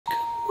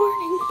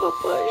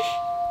Papash.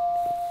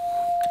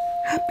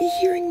 Happy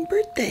hearing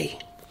birthday.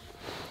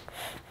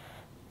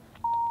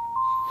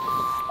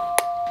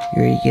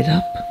 You ready to get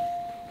up?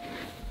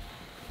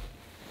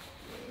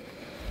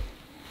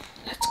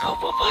 Let's go,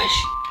 Papash.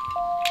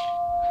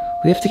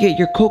 We have to get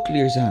your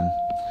Cochlears on.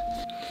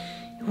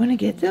 You want to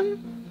get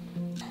them?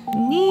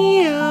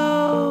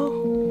 Neo.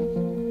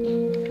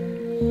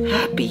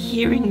 Happy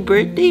hearing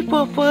birthday,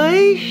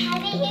 Papash.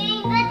 Happy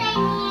hearing birthday,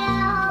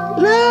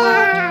 Neo.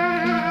 Look.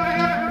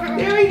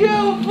 There we go.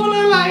 Full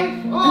of life.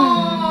 Oh.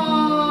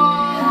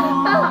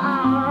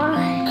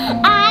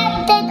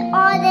 I did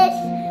all this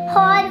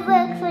hard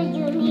work for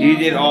you, Neo. You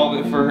did all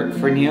of it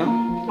for Neo? Yeah.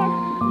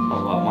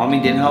 Oh, well, Mommy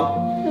didn't help?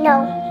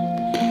 No.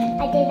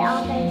 I did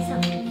all by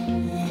myself.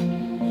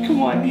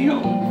 Come on, Neo.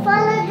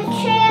 Follow the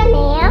trail,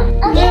 Neo.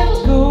 Okay. Let's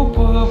go,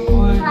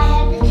 Papash.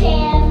 Follow the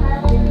trail.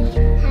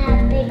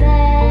 Happy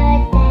birthday.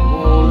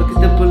 Oh, look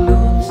at the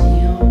balloons,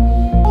 Neo.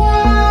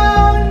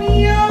 Wow,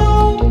 Neo.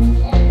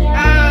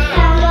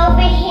 Come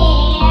over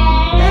here.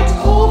 That's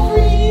all for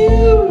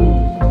you.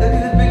 Look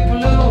at the big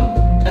balloon.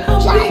 Look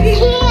how big it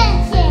is.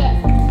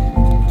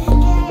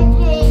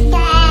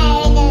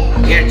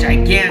 Yeah,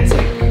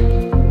 gigantic.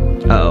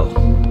 Uh-oh.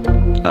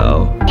 Uh-oh.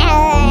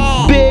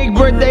 Big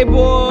birthday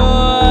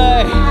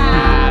boy!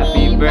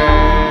 Happy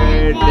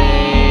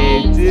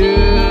birthday to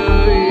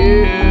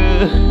you.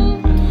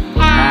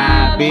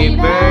 Happy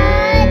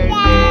birthday,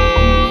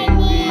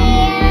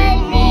 dear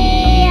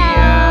Neo.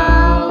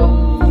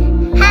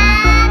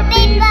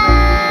 Happy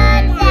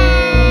birthday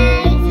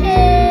to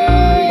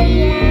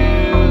you.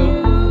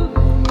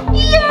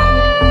 Yay!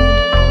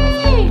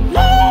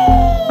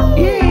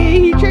 Yay,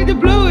 he tried to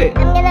blow it.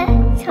 I'm gonna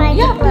try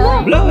to blow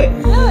it. Blow it.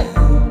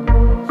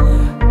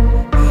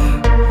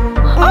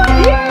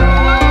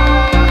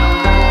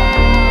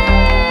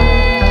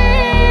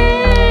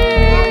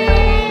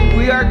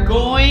 We are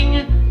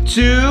going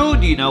to,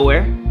 do you know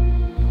where?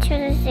 To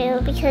the zoo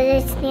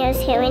because it's Neo's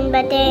hearing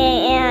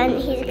birthday and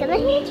he's gonna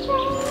hit us.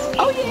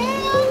 Oh yeah!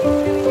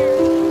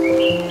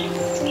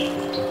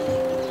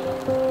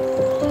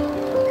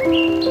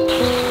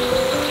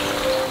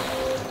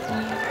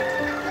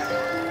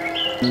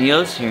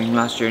 Neo's hearing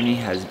loss journey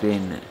has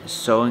been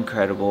so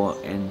incredible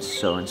and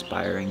so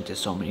inspiring to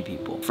so many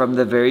people. From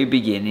the very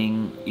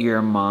beginning,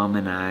 your mom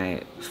and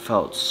I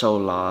felt so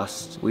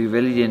lost. We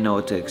really didn't know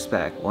what to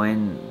expect.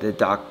 When the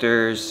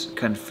doctors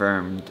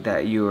confirmed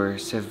that you were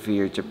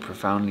severe to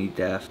profoundly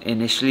deaf,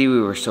 initially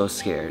we were so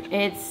scared.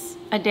 It's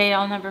a day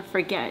I'll never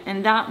forget.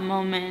 And that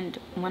moment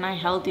when I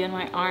held you in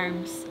my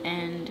arms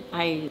and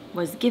I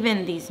was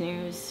given these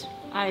news,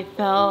 I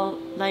felt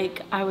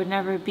like I would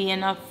never be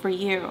enough for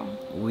you.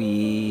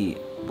 We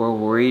were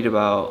worried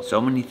about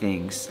so many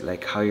things,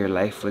 like how your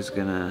life was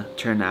gonna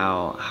turn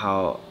out,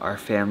 how our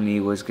family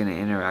was gonna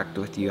interact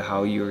with you,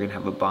 how you were gonna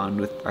have a bond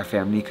with our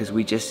family, because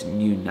we just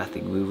knew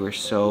nothing. We were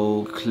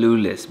so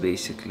clueless,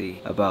 basically,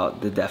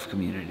 about the deaf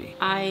community.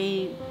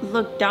 I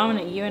looked down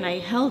at you and I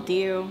held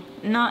you,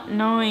 not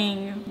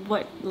knowing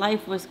what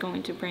life was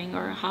going to bring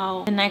or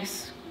how the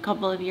next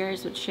couple of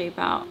years would shape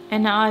out.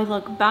 And now I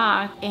look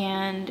back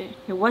and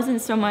it wasn't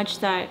so much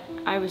that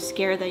I was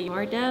scared that you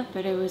were deaf,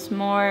 but it was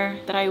more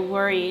that I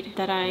worried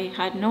that I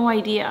had no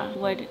idea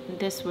what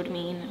this would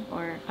mean,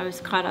 or I was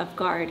caught off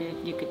guard, if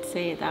you could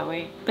say it that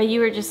way. But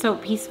you were just so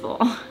peaceful.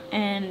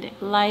 And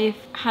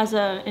life has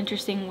an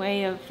interesting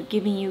way of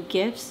giving you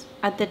gifts.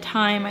 At the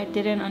time, I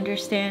didn't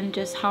understand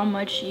just how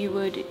much you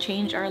would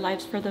change our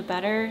lives for the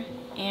better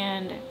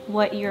and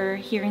what your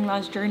hearing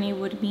loss journey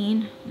would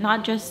mean,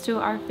 not just to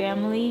our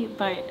family,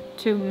 but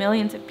to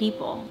millions of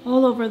people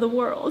all over the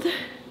world.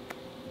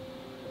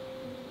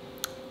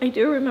 I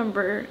do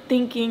remember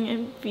thinking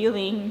and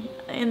feeling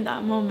in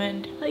that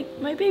moment, like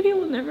my baby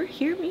will never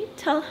hear me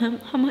tell him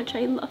how much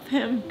I love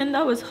him. And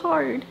that was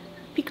hard.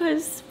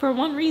 Because for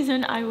one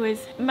reason I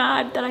was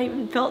mad that I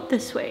even felt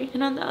this way,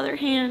 and on the other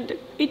hand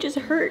it just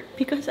hurt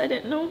because I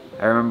didn't know.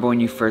 I remember when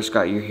you first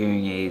got your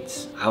hearing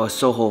aids, I was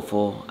so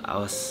hopeful. I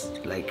was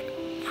like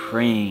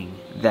praying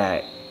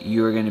that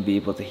you were gonna be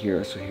able to hear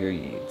us with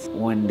hearing aids.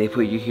 When they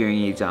put your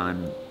hearing aids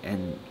on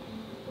and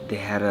they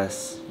had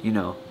us, you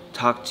know,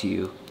 talk to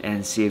you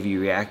and see if you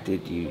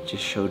reacted, you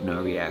just showed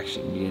no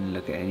reaction. You didn't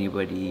look at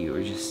anybody. You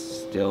were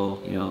just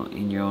still, you know,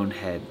 in your own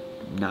head,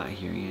 not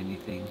hearing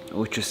anything,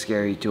 which was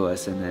scary to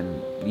us. And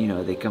then, you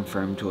know, they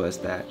confirmed to us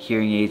that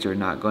hearing aids were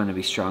not going to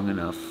be strong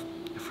enough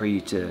for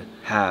you to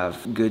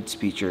have good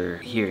speech or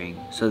hearing.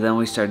 So then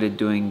we started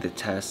doing the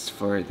tests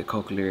for the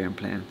cochlear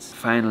implants.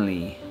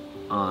 Finally,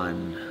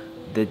 on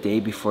the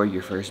day before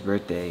your first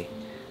birthday,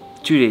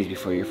 2 days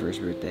before your first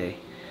birthday,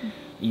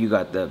 you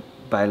got the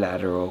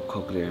bilateral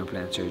cochlear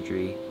implant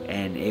surgery,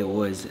 and it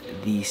was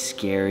the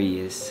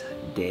scariest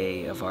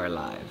day of our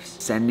lives.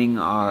 Sending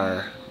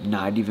our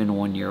not even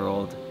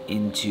 1-year-old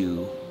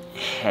into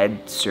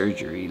head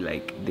surgery,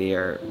 like they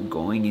are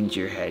going into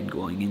your head,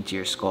 going into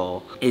your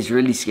skull, is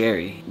really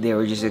scary. They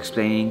were just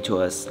explaining to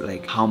us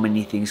like how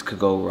many things could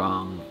go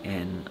wrong,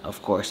 and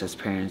of course as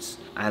parents,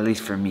 at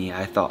least for me,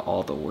 I thought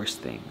all the worst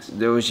things.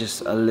 There was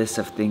just a list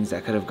of things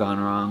that could have gone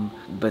wrong,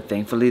 but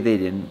thankfully they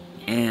didn't.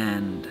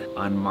 And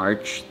on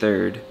March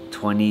 3rd,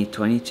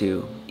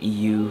 2022,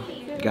 you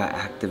got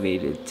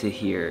activated to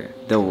hear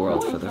the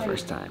world for the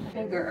first time.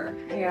 Bigger.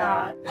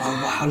 Yeah.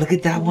 Oh wow, look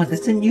at that one.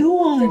 That's a new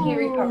one. Did he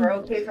recover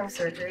okay from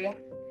surgery?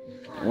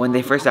 When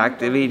they first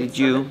activated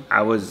you,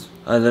 I was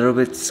a little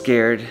bit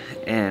scared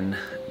and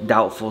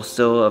doubtful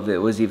still of it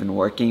was even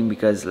working,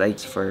 because like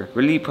for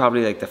really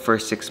probably like the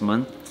first 6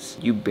 months,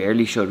 you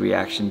barely showed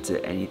reaction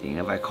to anything.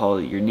 If I call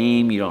your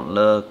name, you don't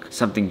look.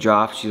 Something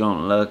drops, you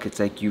don't look.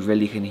 It's like you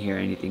really couldn't hear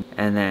anything.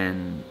 And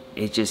then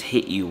it just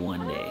hit you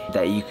one day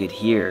that you could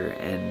hear,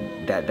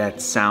 and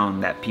that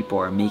sound that people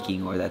are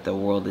making or that the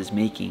world is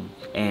making,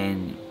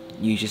 and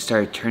you just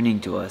started turning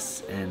to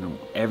us. And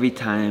every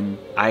time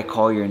I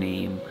call your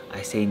name,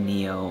 I say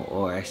Neo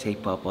or I say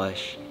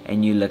Papash,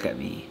 and you look at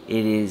me,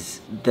 it is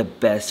the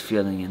best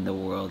feeling in the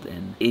world.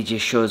 And it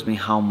just shows me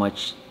how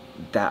much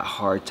that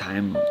hard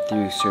time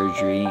through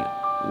surgery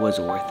was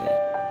worth it.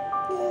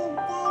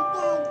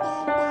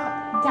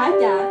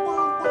 Dada.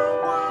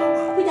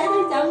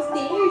 Dada's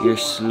downstairs. You're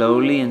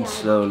slowly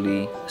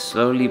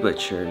but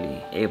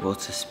surely able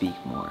to speak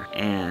more,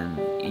 and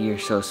you're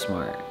so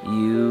smart.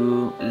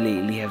 You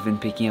lately have been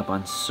picking up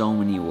on so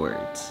many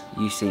words.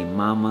 You say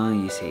mama,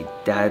 you say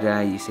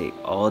dada, you say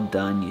all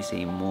done, you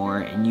say more,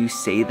 and you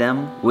say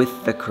them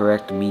with the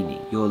correct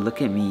meaning. You'll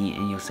look at me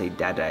and you'll say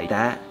dada.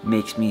 That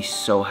makes me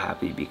so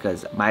happy,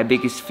 because my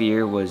biggest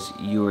fear was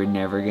you were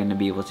never gonna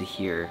be able to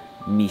hear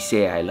me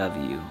say I love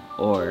you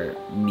or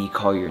me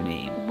call your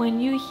name.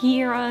 When you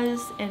hear us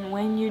and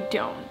when you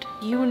don't,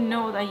 you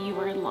know that you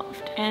are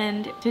loved.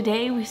 And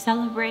today we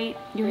celebrate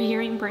your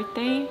hearing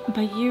birthday,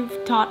 but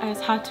you've taught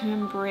us how to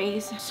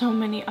embrace so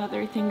many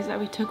other things that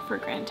we took for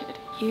granted.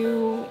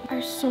 You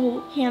are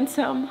so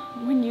handsome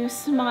when you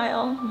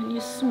smile, when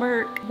you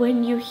smirk,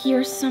 when you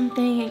hear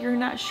something and you're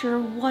not sure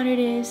what it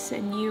is,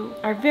 and you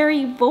are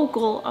very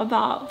vocal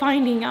about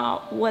finding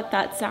out what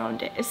that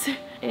sound is.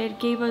 It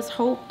gave us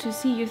hope to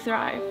see you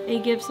thrive.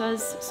 It gives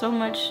us so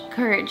much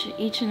courage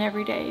each and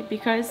every day,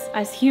 because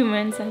as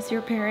humans, as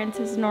your parents,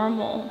 it's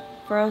normal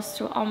for us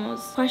to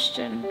almost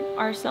question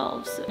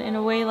ourselves, in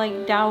a way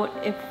like doubt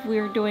if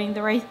we're doing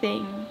the right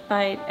thing.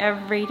 But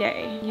every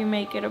day you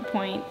make it a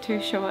point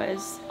to show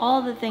us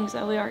all the things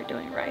that we are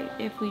doing right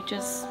if we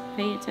just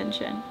pay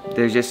attention.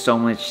 There's just so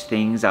much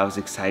things I was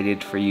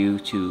excited for you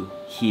to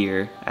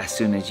hear as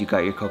soon as you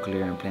got your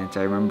cochlear implants.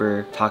 I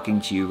remember talking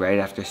to you right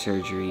after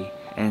surgery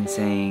and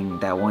saying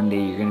that one day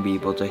you're gonna be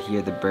able to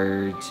hear the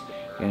birds,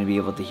 you're gonna be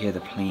able to hear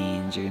the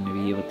planes, you're gonna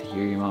be able to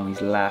hear your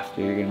mommy's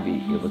laughter, you're gonna be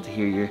able to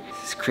hear your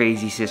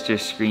crazy sister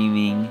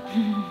screaming.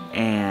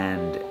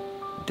 And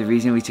the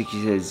reason we took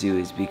you to the zoo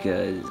is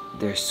because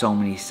there's so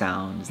many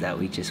sounds that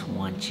we just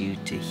want you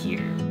to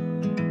hear.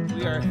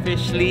 We are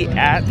officially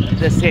at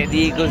the San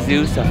Diego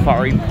Zoo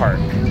Safari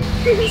Park.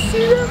 Can you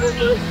see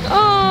that?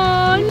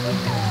 Oh,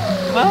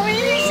 Mommy,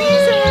 you see that?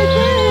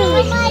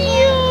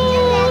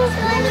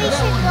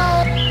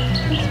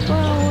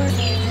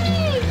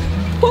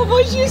 What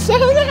was you saw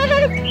that?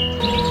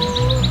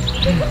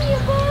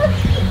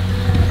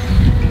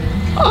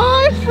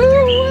 Oh, it flew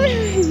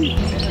away!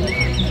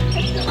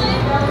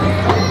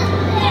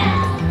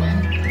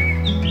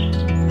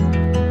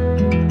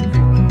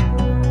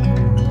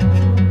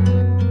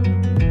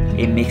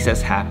 It makes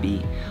us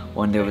happy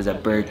when there was a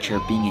bird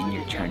chirping and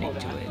you're turning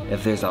to it.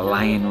 If there's a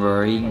lion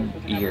roaring,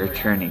 you're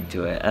turning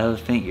to it.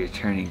 Elephant, you're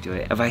turning to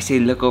it. If I say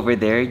look over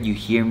there, you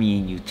hear me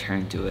and you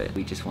turn to it.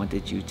 We just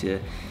wanted you to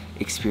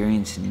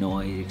experience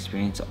noise,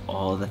 experience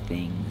all the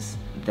things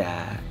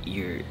that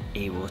you're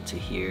able to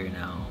hear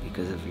now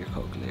because of your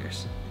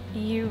cochlears.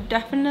 You've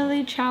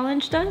definitely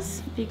challenged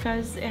us,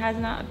 because it has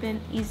not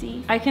been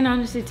easy. I can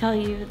honestly tell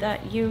you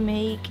that you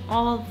make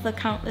all the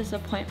countless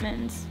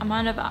appointments,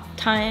 amount of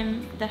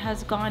time that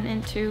has gone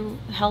into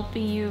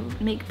helping you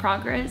make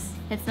progress.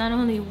 It's not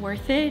only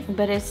worth it,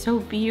 but it's so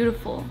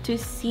beautiful to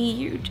see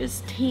you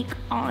just take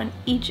on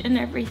each and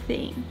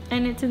everything,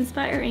 and it's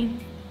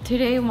inspiring.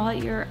 Today while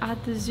you're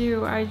at the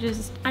zoo, I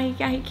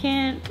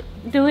can't.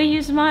 The way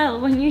you smile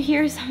when you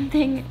hear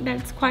something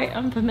that's quite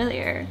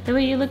unfamiliar. The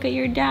way you look at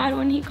your dad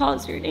when he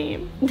calls your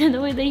name. The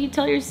way that you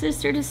tell your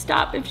sister to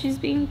stop if she's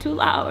being too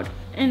loud.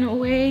 In a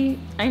way,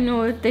 I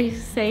know they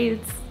say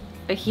it's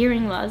a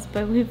hearing loss,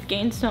 but we've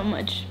gained so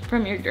much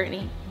from your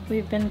journey.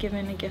 We've been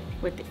given a gift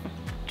with you.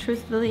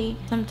 Truthfully,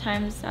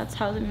 sometimes that's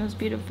how the most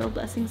beautiful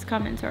blessings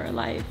come into our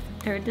life.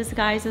 They're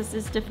disguised as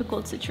this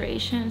difficult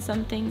situation,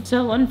 something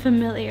so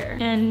unfamiliar.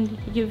 And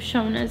you've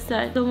shown us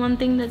that the one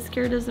thing that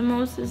scared us the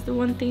most is the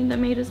one thing that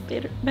made us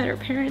better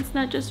parents,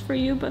 not just for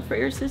you, but for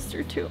your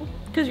sister too.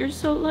 Because you're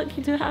so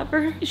lucky to have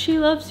her. She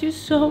loves you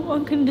so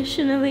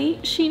unconditionally.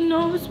 She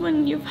knows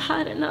when you've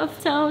had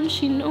enough sound.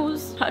 She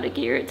knows how to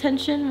get your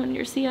attention when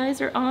your CIs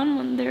are on,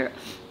 when they're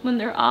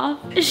off.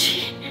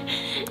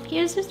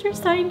 your sister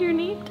signed your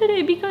name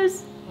today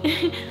because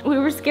we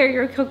were scared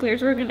your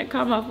cochlears were gonna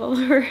come off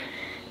over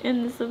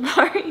in the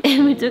safari.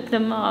 And we took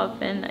them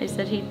off, and I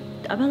said,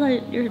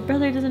 Abella, your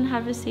brother doesn't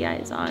have his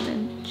CIs on,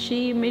 and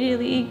she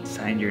immediately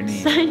Signed your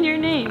name. signed your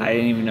name. I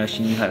didn't even know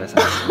she knew how to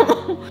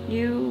sign.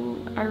 You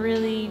are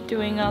really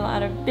doing a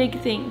lot of big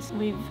things.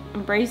 We've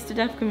embraced the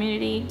deaf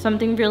community,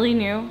 something really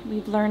new.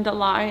 We've learned a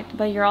lot,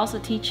 but you're also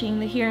teaching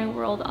the hearing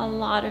world a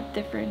lot of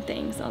different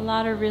things, a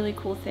lot of really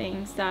cool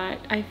things that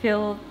I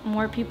feel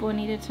more people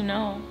needed to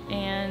know.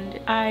 And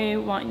I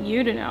want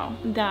you to know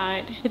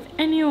that if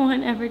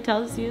anyone ever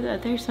tells you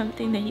that there's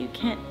something that you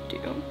can't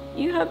do,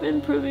 you have been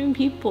proving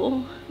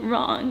people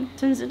wrong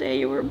since the day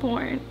you were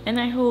born. And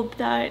I hope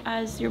that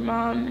as your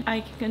mom,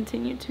 I can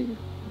continue to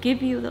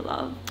give you the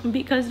love,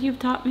 because you've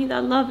taught me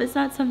that love is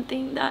not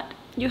something that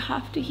you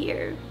have to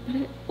hear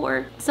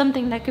or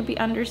something that could be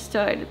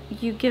understood.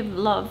 You give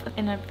love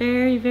in a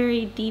very,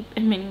 very deep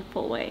and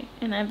meaningful way,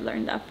 and I've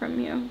learned that from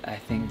you. I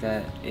think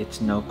that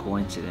it's no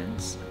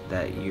coincidence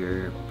that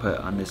you're put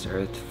on this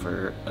earth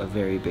for a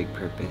very big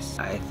purpose.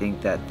 I think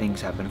that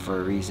things happen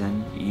for a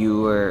reason.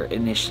 You were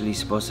initially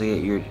supposed to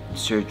get your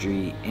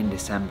surgery in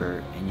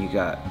December, and you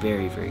got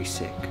very, very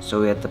sick. So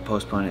we had to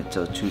postpone it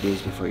till 2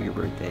 days before your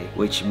birthday,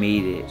 which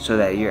made it so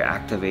that your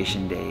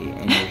activation day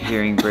and your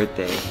hearing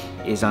birthday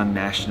is on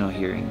National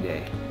Hearing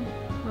Day.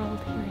 World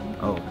Hearing.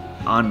 Oh,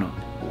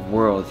 on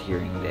World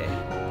Hearing Day.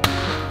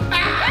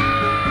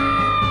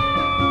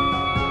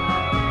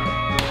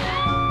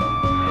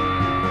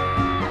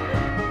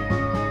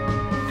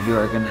 You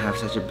are going to have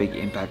such a big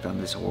impact on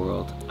this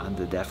world, on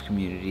the deaf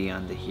community,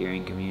 on the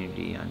hearing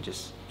community, on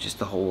just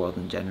the whole world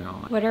in general.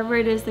 Whatever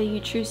it is that you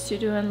choose to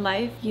do in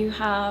life, you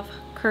have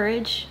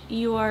courage,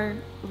 you are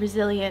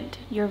resilient,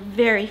 you're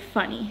very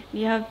funny,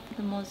 you have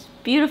the most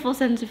beautiful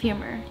sense of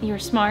humor, you're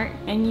smart,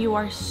 and you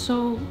are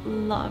so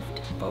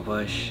loved.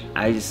 Babush,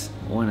 I just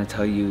want to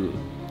tell you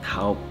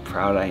how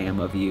proud I am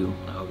of you.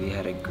 I hope you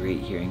had a great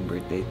hearing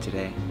birthday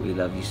today. We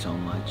love you so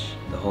much.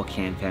 The whole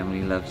Can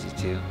family loves you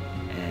too.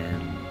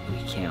 And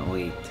we can't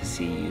wait to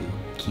see you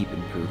keep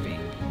improving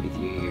with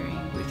your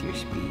hearing, with your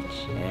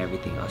speech, and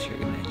everything else you're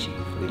gonna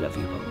achieve. We love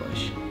you,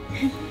 Babush.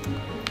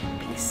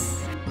 Peace.